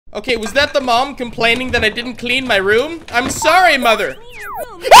Okay, was that the mom complaining that I didn't clean my room? I'm sorry, mother.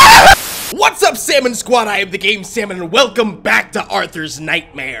 What's up, Salmon Squad? I am the Game Salmon, and welcome back to Arthur's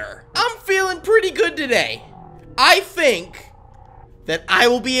Nightmare. I'm feeling pretty good today. I think that I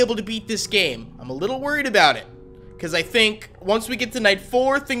will be able to beat this game. I'm a little worried about it, because I think once we get to night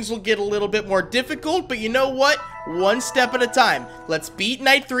 4, things will get a little bit more difficult, but you know what? One step at a time. Let's beat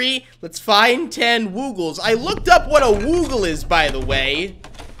night 3. Let's find 10 woogles. I looked up what a woogle is, by the way.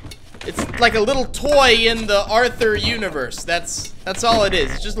 It's like a little toy in the Arthur universe. That's all it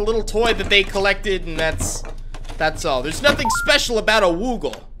is. It's just a little toy that they collected, and that's all. There's nothing special about a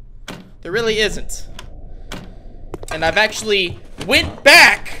woogle. There really isn't. And I've actually went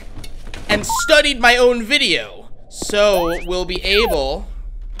back and studied my own video, so we'll be able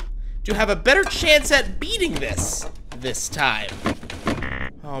to have a better chance at beating this time.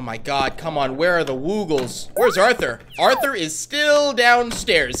 Oh my god, come on, where are the woogles? Where's Arthur? Arthur is still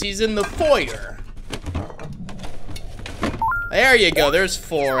downstairs. He's in the foyer. There you go, there's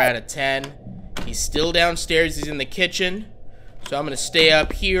 4 out of 10. He's still downstairs, he's in the kitchen. So I'm gonna stay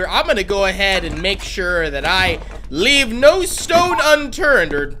up here. I'm gonna go ahead and make sure that I leave no stone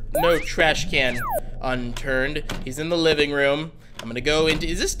unturned, or no trash can unturned. He's in the living room. I'm gonna go into,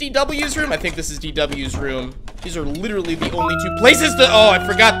 is this DW's room? I think this is DW's room. These are literally the only 2 places to, oh, I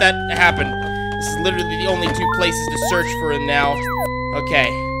forgot that happened. This is literally the only 2 places to search for him now. Okay.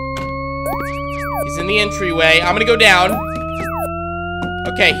 He's in the entryway. I'm gonna go down.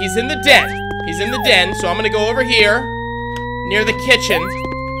 Okay, he's in the den. He's in the den, so I'm gonna go over here, near the kitchen.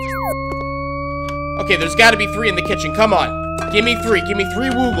 Okay, there's gotta be 3 in the kitchen. Come on. Give me 3. Give me 3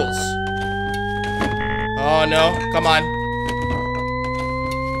 woogles. Oh, no. Come on.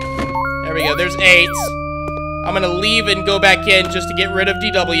 There we go. There's 8. I'm gonna leave and go back in just to get rid of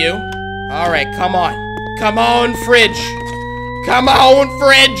DW. Alright, come on. Come on, fridge. Come on,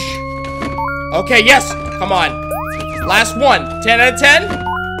 fridge. Okay, yes. Come on. Last one. 10 out of 10?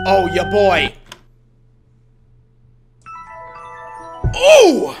 Oh, ya boy.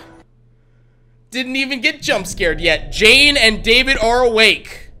 Oh! Didn't even get jump scared yet. Jane and David are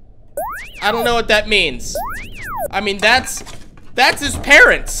awake. I don't know what that means. I mean, that's his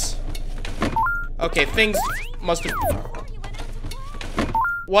parents. Okay, things must have...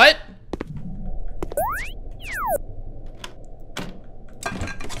 What?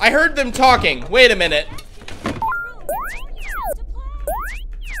 I heard them talking. Wait a minute.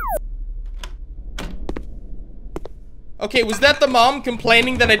 Okay, was that the mom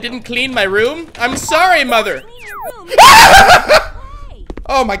complaining that I didn't clean my room? I'm sorry, mother.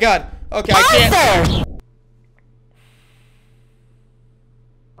 Oh my god. Okay, I can't.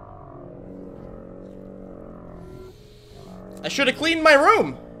 I should have cleaned my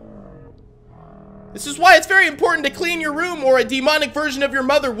room. This is why it's very important to clean your room, or a demonic version of your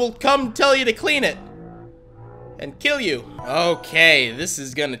mother will come tell you to clean it and kill you. Okay, this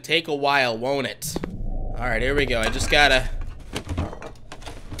is gonna take a while, won't it? Alright, here we go. I just gotta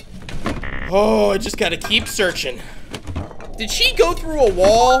keep searching. Did she go through a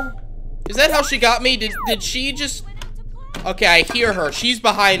wall? Is that how she got me? Did she just... Okay, I hear her. She's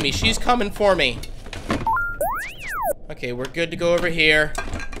behind me. She's coming for me. Okay, we're good to go over here.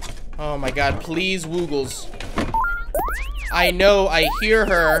 Oh my god, please, woogles. I know, I hear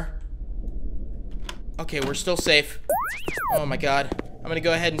her. Okay, we're still safe. Oh my god. I'm gonna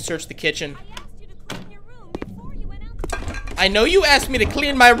go ahead and search the kitchen. I know you asked me to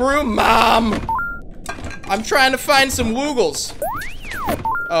clean my room, Mom! I'm trying to find some woogles.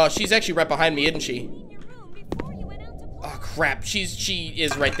 Oh, she's actually right behind me, isn't she? Oh crap, she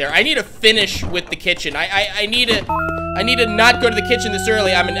is right there. I need to finish with the kitchen. I need to not go to the kitchen this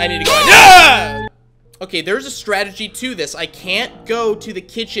early. I need to go. Ah! Okay, there's a strategy to this. I can't go to the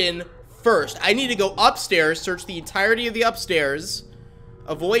kitchen first. I need to go upstairs, search the entirety of the upstairs,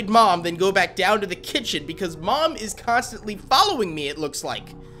 avoid Mom, then go back down to the kitchen, because Mom is constantly following me, it looks like.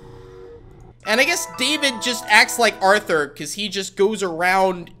 And I guess David just acts like Arthur, because he just goes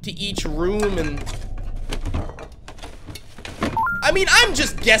around to each room and... I mean, I'm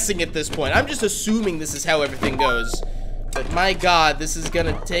just guessing at this point. I'm just assuming this is how everything goes. But my god, this is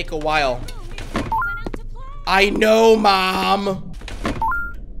gonna take a while. I know, Mom!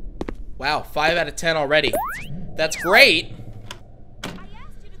 Wow, 5 out of 10 already. That's great.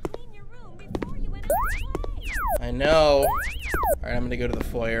 I know. Alright, I'm gonna go to the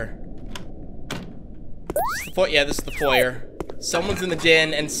foyer. Yeah, this is the foyer. Someone's in the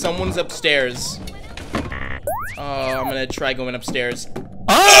den, and someone's upstairs. Oh, I'm gonna try going upstairs.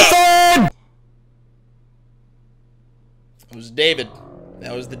 It was David.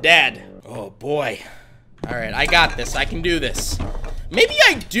 That was the dad. Oh, boy. Alright, I got this. I can do this. Maybe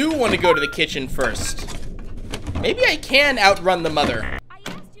I do want to go to the kitchen first. Maybe I can outrun the mother.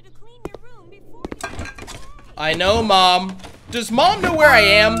 I know, Mom. Does Mom know where I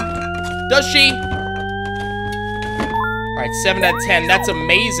am? Does she? Alright, 7 out of 10. That's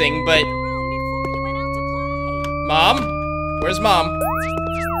amazing, but... Mom? Where's Mom?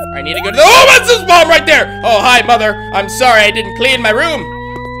 I need to go to the— Oh, that's his mom right there! Oh, hi, Mother. I'm sorry I didn't clean my room.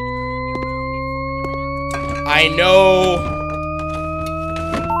 I know.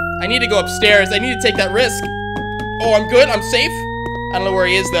 I need to go upstairs. I need to take that risk. Oh, I'm good. I'm safe. I don't know where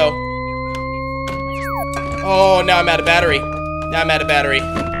he is, though. Oh, now I'm out of battery. Now I'm out of battery.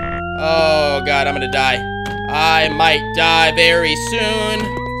 Oh, God, I'm gonna die. I might die very soon.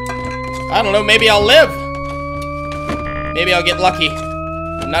 I don't know. Maybe I'll live. Maybe I'll get lucky.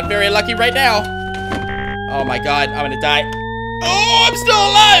 I'm not very lucky right now. Oh, my God. I'm gonna die. Oh, I'm still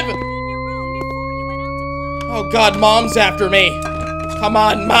alive! Oh, God, Mom's after me. Come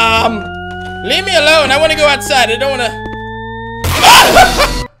on, Mom. Leave me alone. I want to go outside. I don't want to...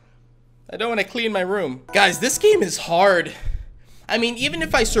 I don't want to clean my room. Guys, this game is hard. I mean, even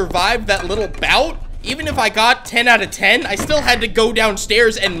if I survived that little bout, even if I got 10 out of 10, I still had to go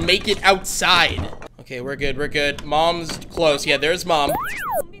downstairs and make it outside. Okay, we're good. We're good. Mom's close. Yeah, there's Mom.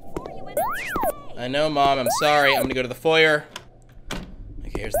 I know, Mom. I'm sorry. I'm going to go to the foyer.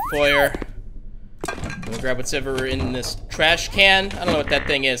 Okay, here's the foyer. I'm gonna grab whatever in this trash can. I don't know what that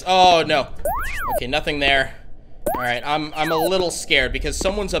thing is. Oh, no. Okay, nothing there. Alright, I'm a little scared because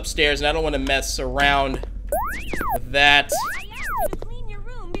someone's upstairs and I don't want to mess around with that.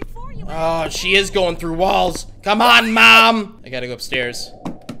 Oh, she is going through walls. Come on, Mom! I gotta go upstairs.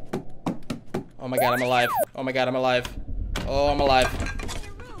 Oh my God, I'm alive. Oh my God, I'm alive. Oh, I'm alive.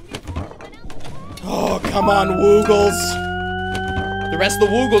 Oh, come on, Woogles. The rest of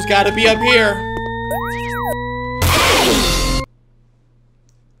the Woogles gotta be up here.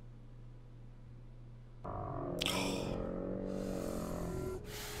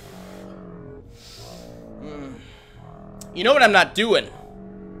 You know what I'm not doing?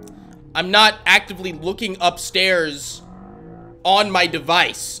 I'm not actively looking upstairs on my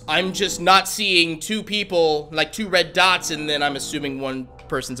device. I'm just not seeing two people, like 2 red dots, and then I'm assuming one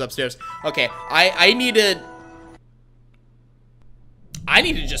person's upstairs. Okay, I need to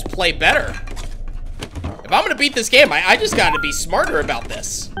just play better. If I'm gonna beat this game, I just gotta be smarter about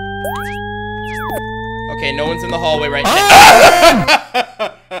this. Okay, no one's in the hallway right now.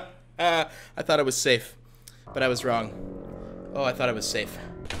 I thought I was safe, but I was wrong. Oh, I thought I was safe.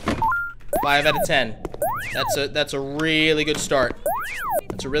 5 out of 10. That's a really good start.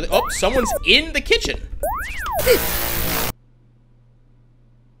 That's a really— Oh, someone's in the kitchen.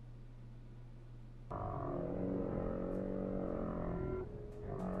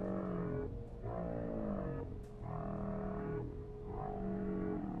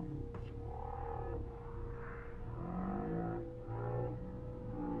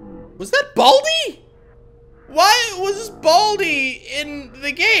 Was that Baldi? Why was Baldi in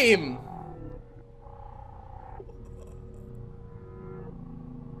the game?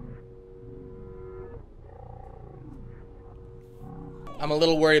 I'm a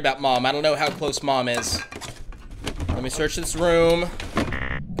little worried about Mom. I don't know how close Mom is. Let me search this room.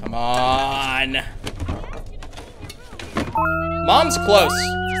 Come on. Mom's close.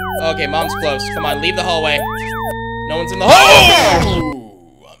 Okay, Mom's close. Come on, leave the hallway. No one's in the hallway.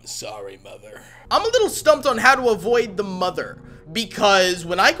 I'm sorry, Mother. I'm a little stumped on how to avoid the mother, because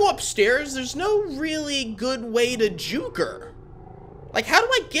when I go upstairs, there's no really good way to juke her. Like, how do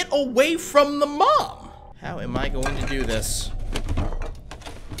I get away from the mom? How am I going to do this?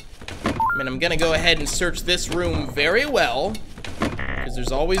 I mean, I'm gonna go ahead and search this room very well, because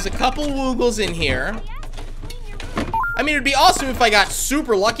there's always a couple Woogles in here. I mean, it'd be awesome if I got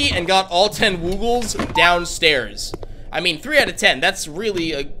super lucky and got all 10 Woogles downstairs. I mean, 3 out of 10, that's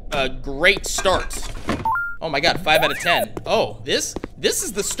really a great start. Oh my God, 5 out of 10. Oh, this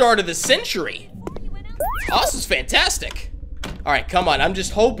is the start of the century. Oh, this is fantastic. All right, come on, I'm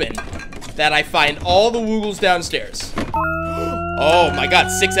just hoping that I find all the Woogles downstairs. Oh my God,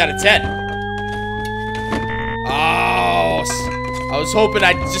 6 out of 10. Oh, I was hoping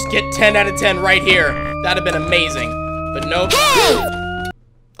I'd just get 10 out of 10 right here. That'd have been amazing, but nope.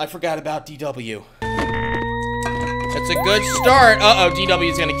 I forgot about DW. It's a good start. Uh-oh,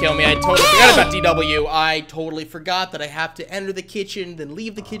 DW's gonna kill me. I totally forgot about DW. I totally forgot that I have to enter the kitchen, then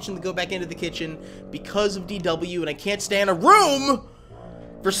leave the kitchen, then go back into the kitchen because of DW, and I can't stay in a room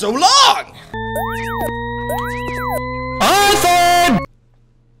for so long. Awesome!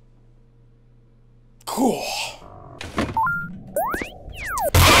 Cool.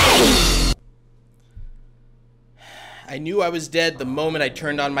 I knew I was dead the moment I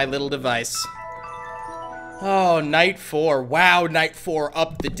turned on my little device. Oh, night 4. Wow, night 4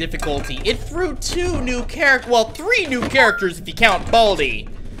 upped the difficulty. It threw 2 new characters, well, 3 new characters if you count Baldi,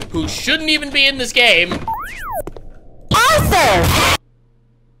 who shouldn't even be in this game. Arthur!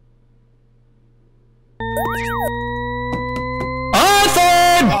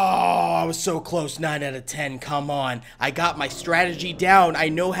 Oh, I was so close. 9 out of 10. Come on. I got my strategy down. I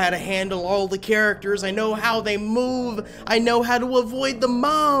know how to handle all the characters. I know how they move. I know how to avoid the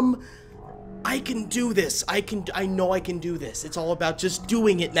mom. I can do this. I know I can do this. It's all about just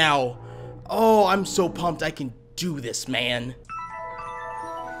doing it now. Oh, I'm so pumped. I can do this, man.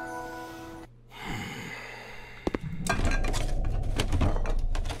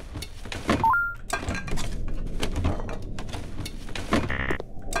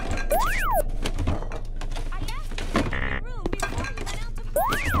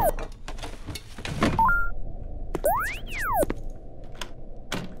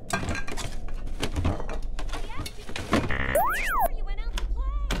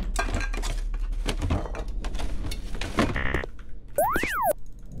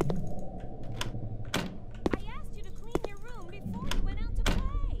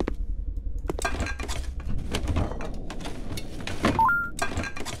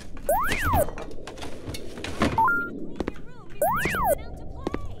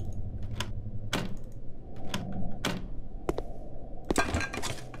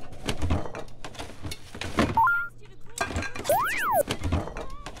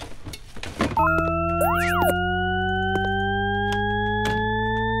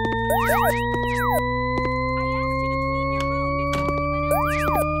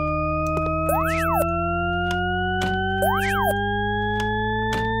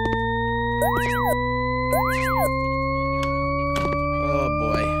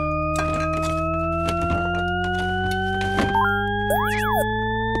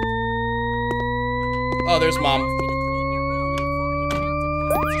 Oh, there's Mom.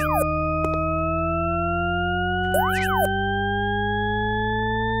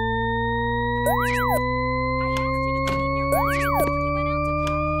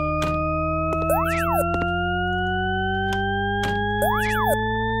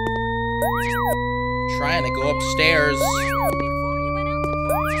 Trying to go upstairs.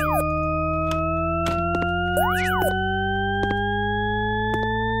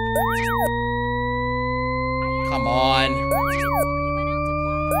 Come on.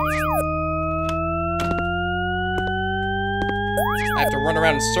 I have to run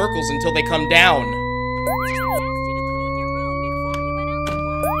around in circles until they come down.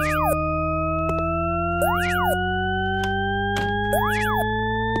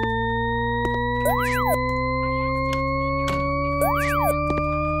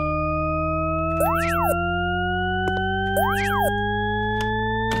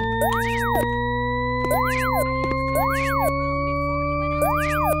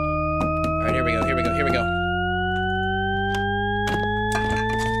 Alright, here we go, here we go, here we go.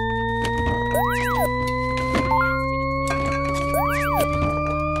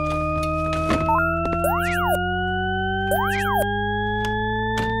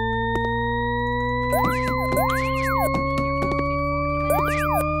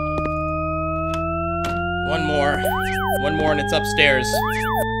 One more and it's upstairs.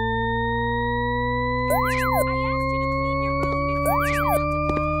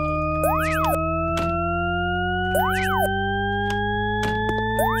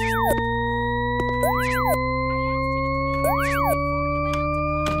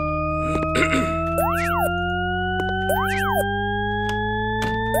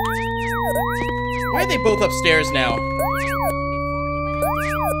 Why are they both upstairs now?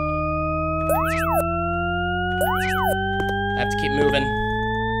 I have to keep moving.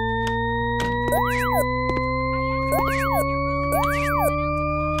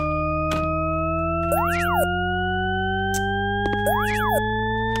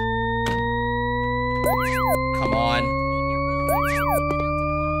 Come on.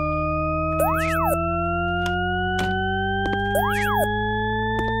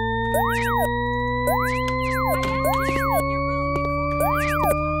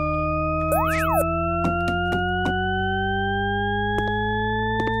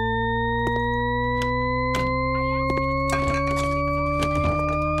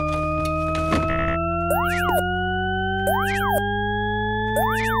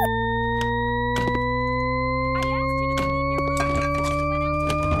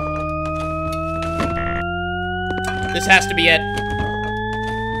 This has to be it.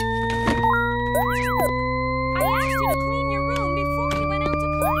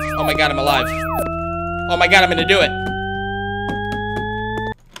 Oh my god, I'm alive. Oh my god, I'm gonna do it.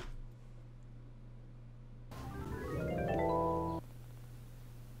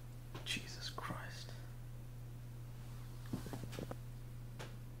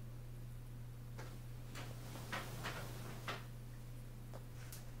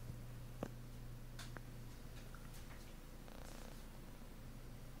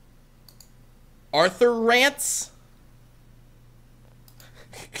 Arthur rants?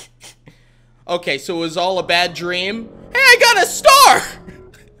 Okay, so it was all a bad dream. Hey, I got a star!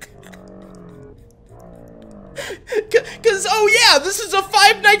 Cause, oh yeah, this is a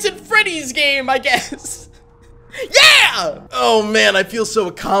Five Nights at Freddy's game, I guess. Yeah! Oh man, I feel so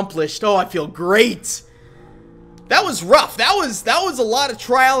accomplished. Oh, I feel great. That was rough. That was a lot of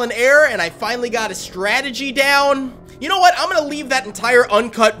trial and error, and I finally got a strategy down. You know what? I'm gonna leave that entire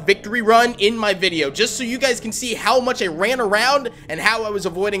uncut victory run in my video, just so you guys can see how much I ran around and how I was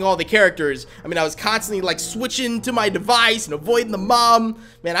avoiding all the characters. I mean, I was constantly like switching to my device and avoiding the mom.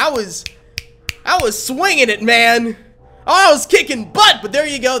 Man, I was swinging it, man. Oh, I was kicking butt, but there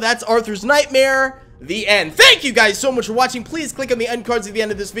you go. That's Arthur's Nightmare. The end. Thank you guys so much for watching. Please click on the end cards at the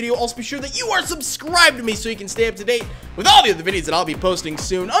end of this video. Also, be sure that you are subscribed to me so you can stay up to date with all the other videos that I'll be posting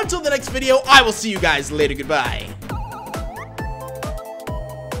soon. Until the next video, I will see you guys later. Goodbye.